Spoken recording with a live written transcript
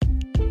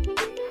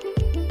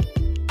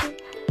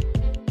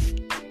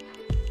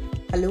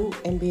Hello,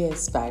 MBA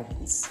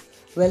aspirants.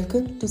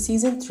 Welcome to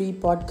Season 3,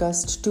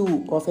 Podcast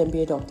 2 of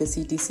MBA Dr.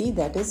 CTC,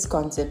 that is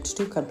Concept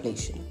to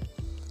Completion.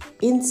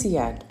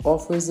 INSEAD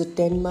offers a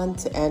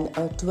 10-month and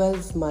a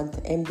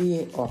 12-month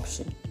MBA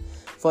option.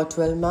 For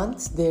 12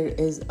 months, there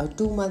is a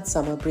 2-month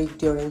summer break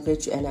during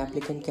which an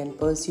applicant can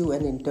pursue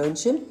an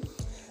internship.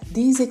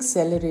 These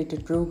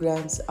accelerated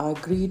programs are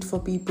great for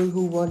people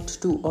who want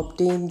to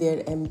obtain their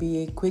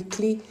MBA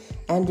quickly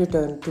and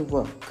return to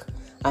work.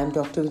 I'm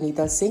Dr.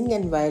 Vinita Singh,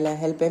 and while I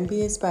help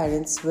MBA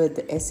aspirants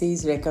with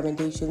essays,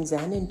 recommendations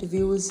and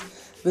interviews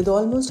with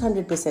almost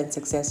 100%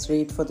 success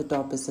rate for the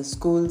top business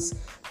schools,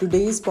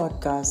 today's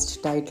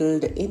podcast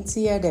titled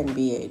INSEAD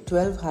MBA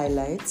 12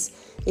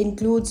 Highlights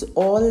includes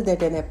all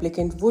that an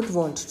applicant would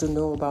want to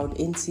know about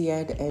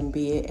INSEAD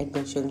MBA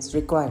admissions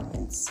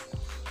requirements.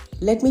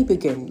 Let me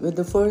begin with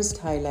the first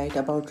highlight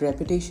about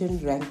reputation,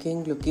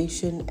 ranking,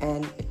 location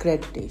and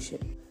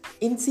accreditation.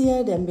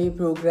 INSEAD MBA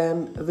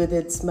program with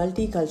its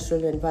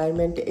multicultural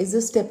environment is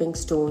a stepping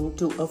stone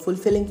to a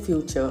fulfilling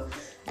future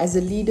as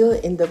a leader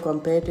in the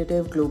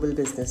competitive global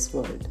business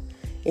world.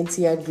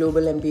 INSEAD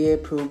Global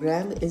MBA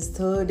program is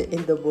third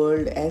in the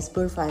world as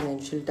per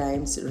Financial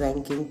Times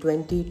ranking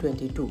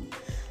 2022.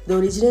 The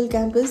original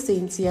campus, the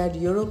INSEAD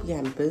Europe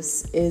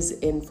campus, is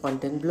in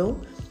Fontainebleau,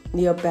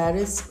 near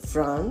Paris,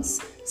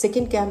 France.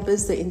 Second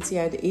campus, the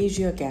INSEAD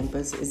Asia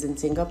campus, is in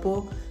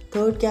Singapore.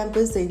 Third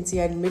campus, the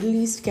INSEAD Middle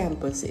East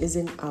campus, is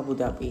in Abu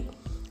Dhabi.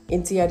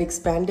 INSEAD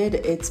expanded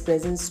its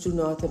presence to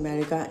North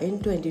America in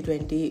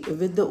 2020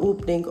 with the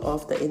opening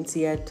of the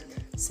INSEAD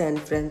San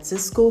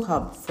Francisco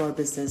Hub for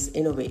Business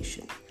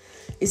Innovation.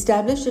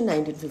 Established in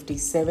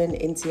 1957,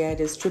 INSEAD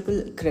is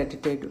triple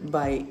accredited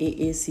by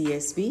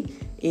AACSB,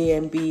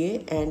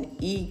 AMBA and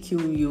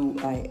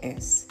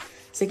EQUIS.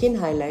 Second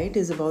highlight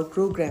is about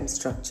program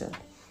structure.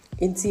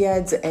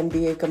 INSEAD's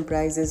MBA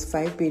comprises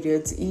 5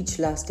 periods, each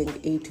lasting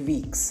 8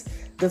 weeks.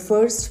 The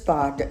first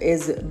part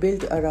is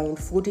built around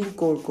 14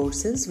 core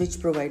courses which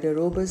provide a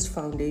robust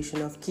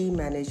foundation of key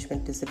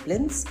management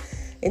disciplines.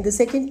 In the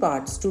second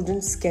part,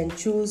 students can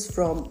choose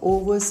from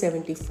over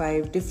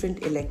 75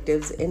 different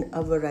electives in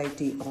a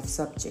variety of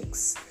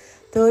subjects.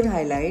 Third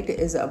highlight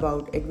is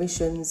about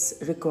admissions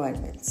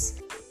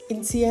requirements.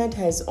 INSEAD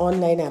has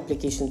online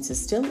application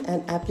system.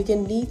 An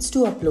applicant needs to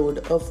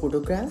upload a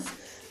photograph,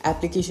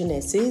 application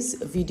essays,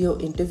 video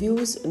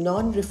interviews,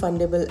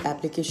 non-refundable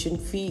application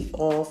fee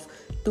of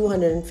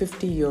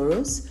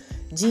 €250,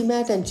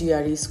 GMAT and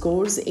GRE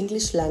scores,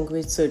 English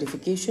language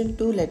certification,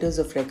 2 letters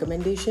of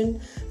recommendation,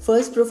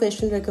 first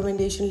professional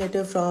recommendation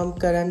letter from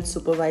current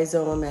supervisor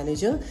or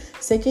manager,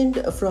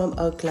 second from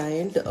a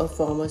client, a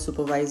former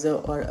supervisor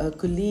or a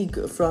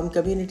colleague from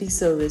community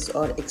service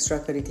or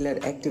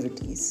extracurricular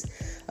activities.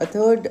 A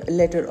third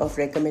letter of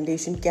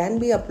recommendation can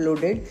be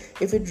uploaded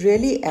if it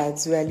really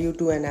adds value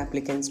to an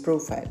applicant's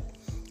profile.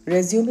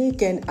 Resume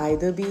can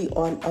either be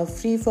on a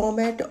free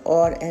format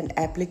or an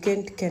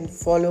applicant can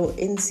follow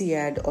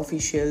INSEAD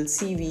official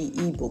CV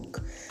ebook.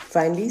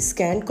 Finally,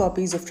 scanned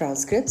copies of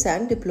transcripts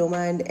and diploma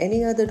and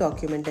any other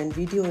document and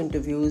video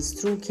interviews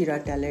through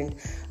Kira Talent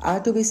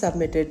are to be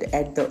submitted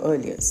at the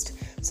earliest.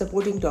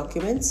 Supporting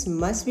documents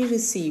must be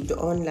received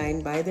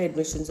online by the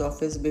admissions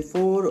office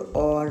before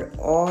or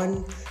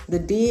on the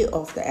day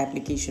of the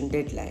application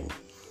deadline.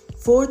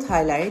 Fourth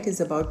highlight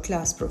is about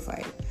class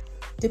profile.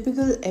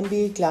 Typical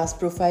MBA class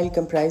profile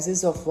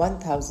comprises of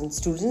 1,000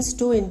 students,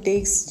 2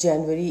 intakes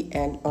January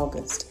and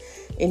August.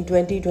 In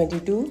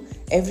 2022,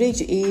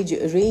 average age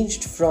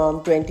ranged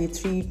from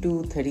 23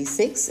 to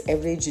 36,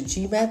 average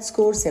GMAT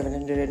score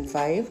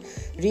 705,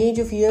 range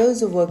of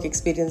years of work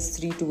experience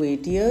 3 to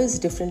 8 years,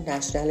 different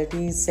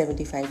nationalities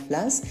 75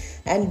 plus,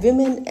 and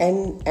women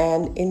in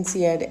an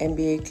INSEAD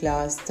MBA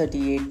class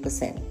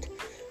 38%.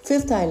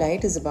 Fifth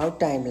highlight is about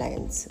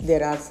timelines.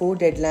 There are 4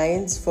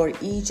 deadlines for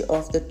each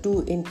of the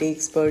 2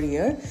 intakes per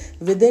year.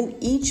 Within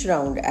each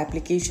round,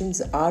 applications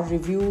are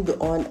reviewed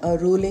on a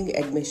rolling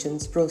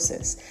admissions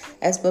process.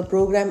 As per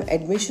program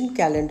admission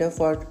calendar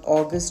for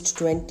August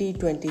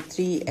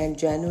 2023 and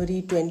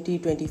January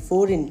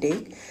 2024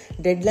 intake,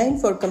 deadline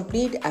for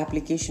complete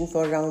application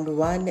for round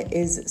 1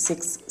 is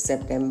 6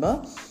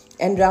 September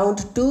and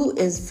round 2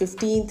 is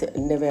 15th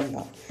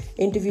November.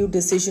 Interview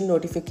decision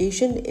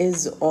notification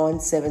is on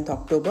 7th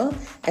October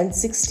and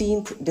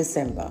 16th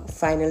December.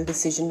 Final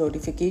decision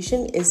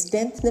notification is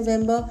 10th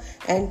November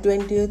and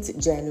 20th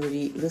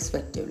January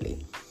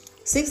respectively.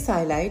 Sixth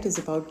highlight is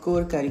about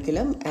core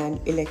curriculum and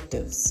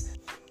electives.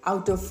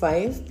 Out of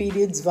 5,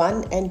 periods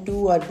 1 and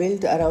 2 are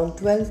built around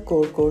 12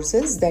 core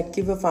courses that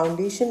give a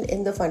foundation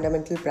in the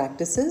fundamental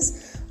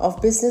practices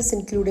of business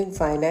including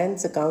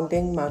finance,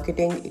 accounting,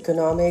 marketing,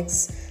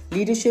 economics,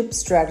 leadership,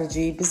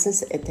 strategy,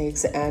 business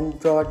ethics and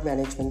broad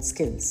management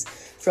skills.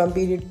 From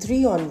period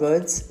 3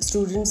 onwards,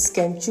 students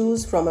can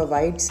choose from a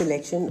wide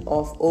selection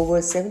of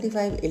over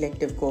 75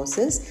 elective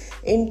courses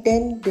in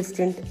 10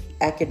 different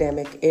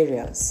academic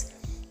areas.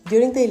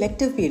 During the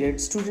elective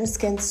period, students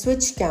can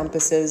switch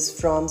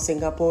campuses from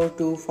Singapore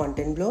to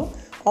Fontainebleau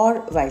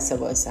or vice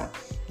versa.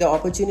 The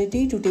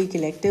opportunity to take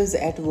electives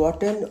at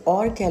Wharton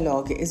or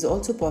Kellogg is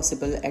also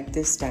possible at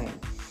this time.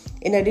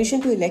 In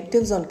addition to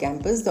electives on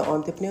campus, the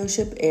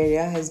entrepreneurship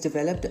area has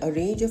developed a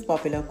range of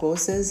popular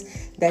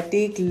courses that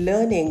take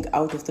learning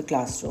out of the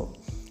classroom.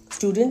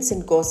 Students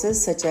in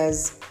courses such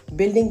as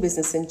Building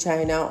Business in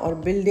China or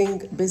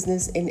Building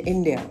Business in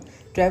India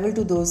travel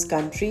to those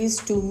countries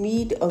to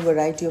meet a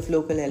variety of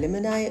local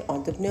alumni,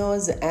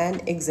 entrepreneurs,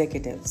 and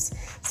executives.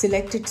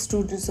 Selected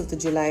students of the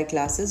July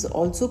classes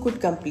also could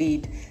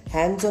complete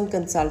hands-on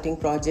consulting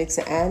projects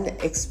and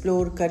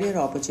explore career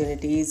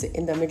opportunities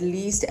in the Middle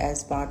East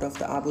as part of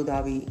the Abu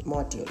Dhabi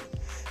module.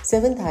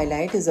 Seventh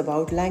highlight is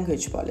about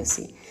language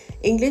policy.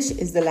 English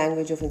is the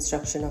language of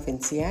instruction of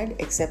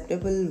INSEAD.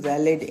 Acceptable,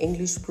 valid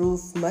English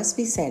proof must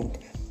be sent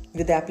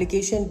with the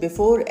application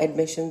before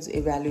admissions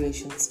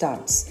evaluation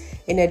starts.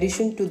 In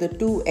addition to the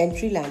two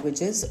entry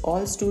languages,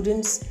 all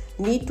students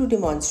need to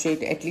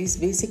demonstrate at least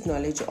basic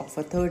knowledge of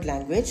a third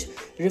language,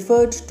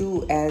 referred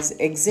to as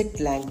exit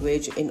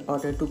language, in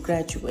order to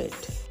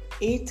graduate.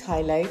 Eighth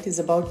highlight is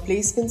about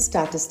placement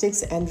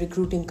statistics and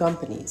recruiting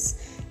companies.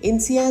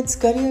 INSEAD's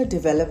Career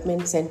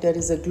Development Center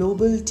is a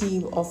global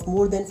team of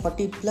more than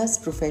 40 plus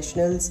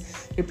professionals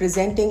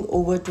representing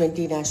over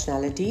 20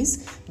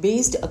 nationalities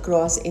based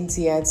across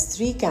INSEAD's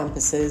 3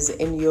 campuses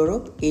in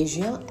Europe,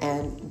 Asia,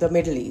 and the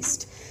Middle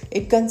East.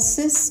 It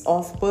consists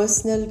of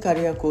personal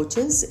career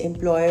coaches,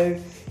 employer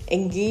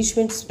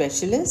engagement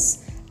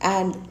specialists,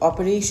 and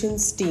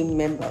operations team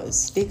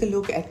members. Take a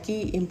look at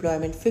key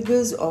employment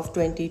figures of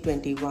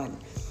 2021.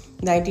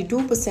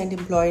 92%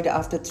 employed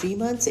after 3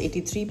 months,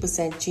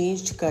 83%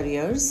 changed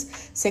careers,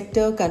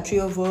 sector, country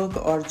of work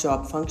or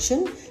job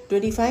function,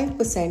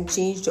 25%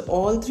 changed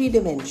all 3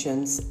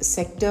 dimensions,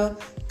 sector,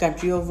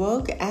 country of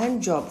work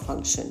and job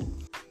function.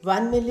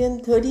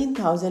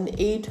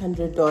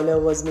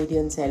 $1,013,800 was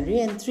median salary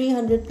and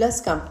 300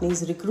 plus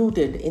companies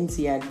recruited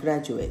INSEAD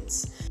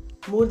graduates.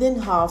 More than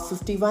half,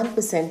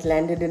 51%,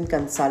 landed in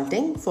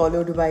consulting,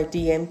 followed by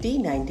TMT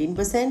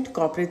 19%,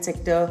 corporate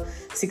sector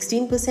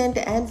 16%,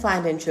 and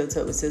financial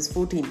services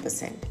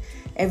 14%.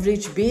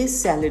 Average base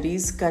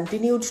salaries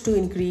continued to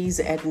increase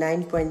at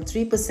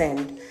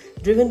 9.3%,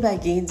 driven by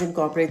gains in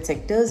corporate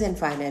sectors and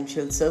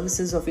financial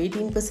services of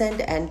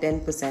 18% and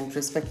 10%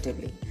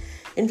 respectively.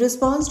 In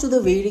response to the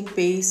varying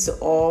pace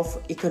of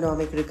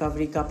economic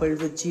recovery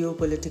coupled with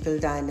geopolitical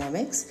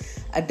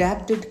dynamics,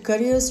 adapted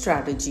career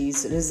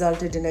strategies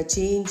resulted in a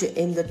change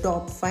in the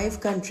top 5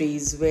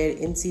 countries where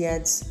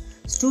INSEAD's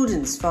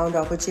students found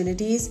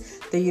opportunities.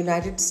 The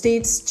United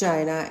States,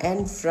 China,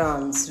 and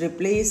France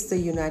replaced the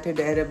United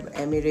Arab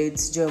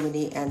Emirates,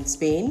 Germany, and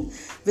Spain,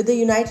 with the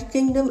United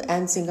Kingdom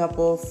and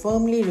Singapore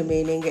firmly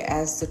remaining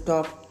as the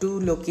top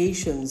 2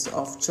 locations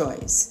of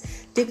choice.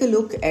 Take a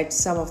look at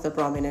some of the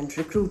prominent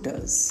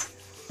recruiters.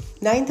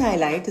 Ninth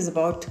highlight is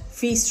about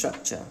fee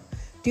structure.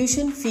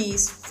 Tuition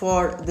fees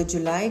for the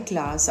July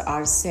class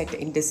are set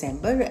in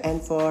December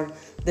and for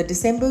the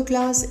December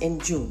class in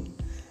June.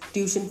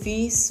 Tuition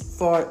fees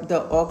for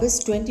the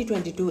August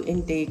 2022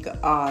 intake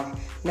are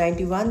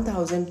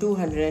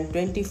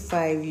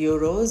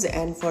 €91,225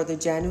 and for the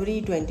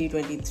January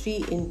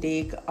 2023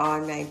 intake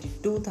are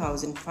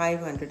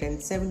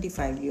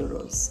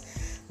 €92,575.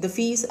 The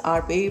fees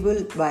are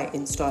payable by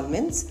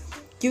installments.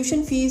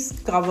 Tuition fees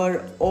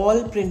cover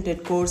all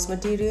printed course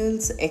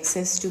materials,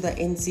 access to the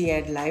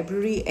INSEAD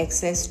library,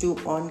 access to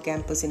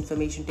on-campus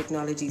information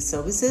technology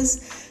services,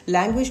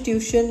 language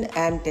tuition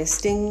and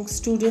testing,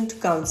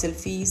 student council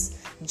fees,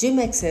 gym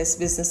access,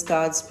 business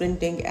cards,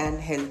 printing, and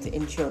health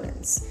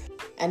insurance.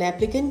 An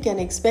applicant can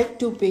expect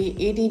to pay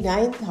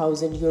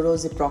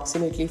 €89,000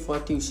 approximately for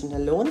tuition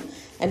alone.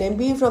 An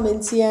MBA from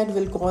INSEAD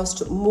will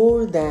cost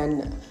more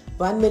than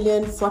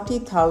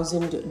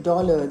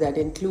 $1,040,000 that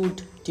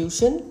include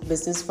tuition,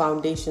 business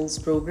foundations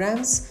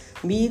programs,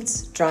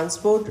 meals,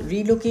 transport,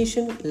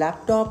 relocation,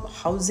 laptop,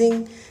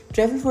 housing,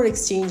 travel for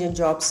exchange and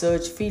job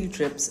search, field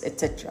trips,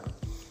 etc.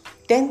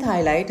 10th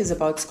highlight is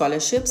about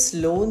scholarships,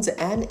 loans,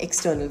 and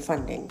external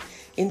funding.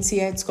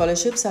 INSEAD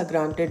scholarships are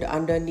granted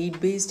under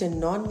need-based and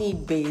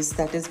non-need-based,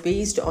 that is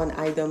based on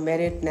either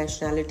merit,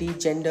 nationality,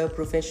 gender,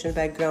 professional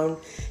background,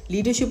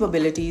 leadership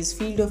abilities,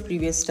 field of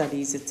previous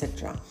studies,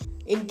 etc.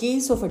 In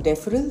case of a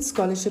deferral,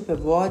 scholarship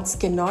awards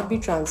cannot be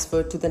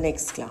transferred to the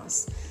next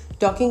class.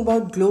 Talking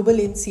about global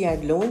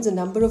INSEAD loans, a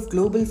number of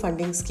global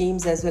funding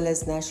schemes as well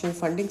as national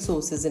funding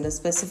sources in a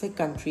specific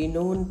country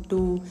known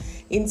to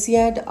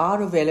INSEAD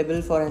are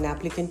available for an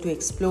applicant to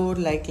explore,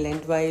 like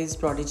Lendwise,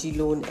 Prodigy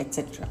Loan,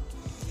 etc.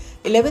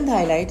 11th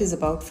highlight is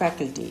about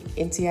faculty.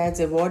 INSEAD's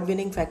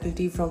award-winning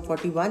faculty from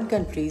 41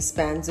 countries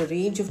spans a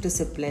range of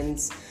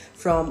disciplines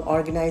from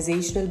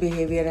organizational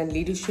behavior and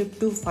leadership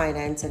to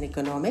finance and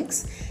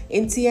economics.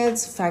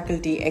 INSEAD's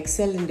faculty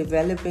excel in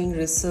developing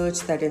research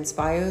that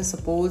inspires,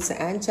 supports,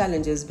 and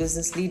challenges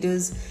business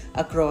leaders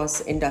across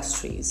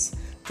industries.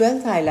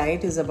 12th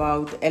highlight is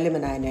about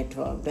Alumni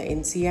Network. The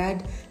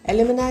INSEAD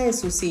Alumni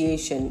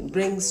Association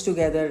brings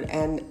together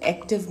an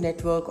active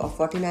network of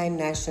 49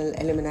 national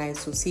alumni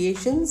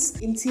associations.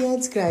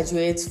 INSEAD's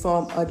graduates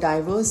form a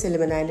diverse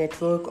alumni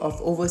network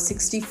of over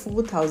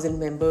 64,000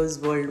 members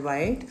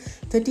worldwide,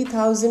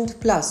 30,000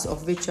 plus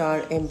of which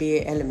are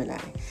MBA alumni.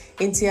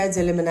 INSEAD's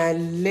alumni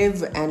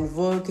live and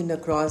work in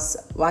across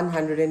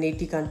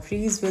 180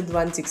 countries with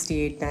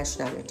 168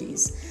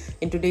 nationalities.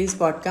 In today's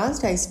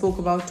podcast, I spoke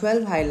about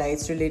 12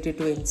 highlights related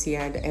to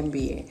INSEAD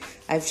MBA.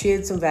 I've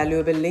shared some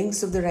valuable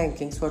links of the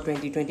rankings for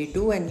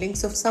 2022 and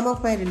links of some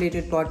of my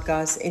related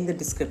podcasts in the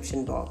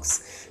description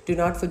box. Do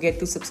not forget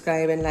to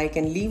subscribe and like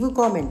and leave a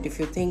comment if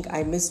you think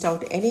I missed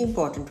out any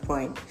important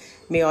point.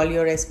 May all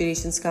your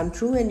aspirations come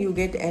true and you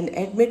get an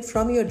admit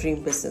from your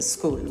dream business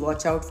school.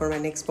 Watch out for my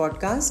next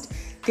podcast.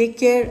 Take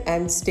care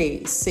and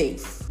stay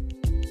safe.